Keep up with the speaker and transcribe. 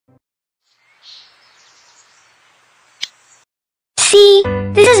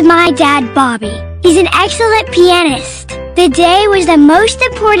is my dad, Bobby. He's an excellent pianist. The day was the most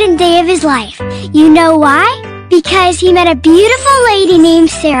important day of his life. You know why? Because he met a beautiful lady named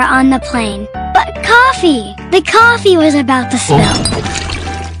Sarah on the plane. But coffee! The coffee was about to spill.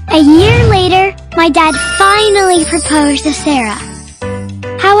 A year later, my dad finally proposed to Sarah.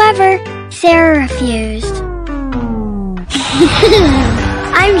 However, Sarah refused.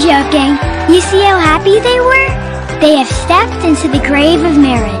 I'm joking. You see how happy they were? They have stepped into the grave of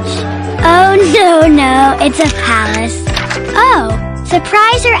marriage. Oh no, it's a palace. Oh,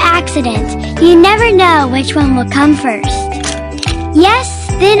 surprise or accident, you never know which one will come first. Yes,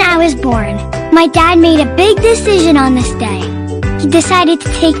 then I was born. My dad made a big decision on this day. He decided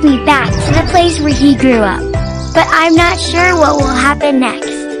to take me back to the place where he grew up. But I'm not sure what will happen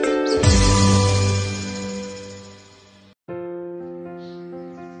next.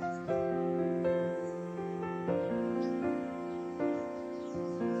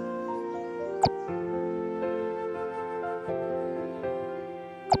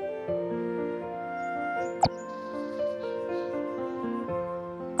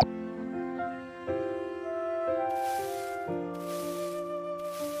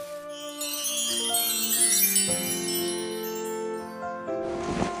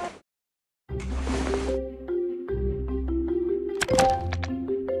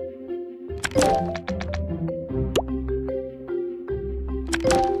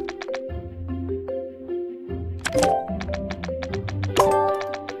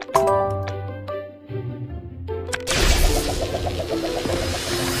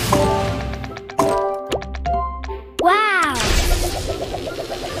 Wow!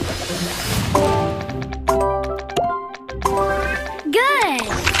 Good!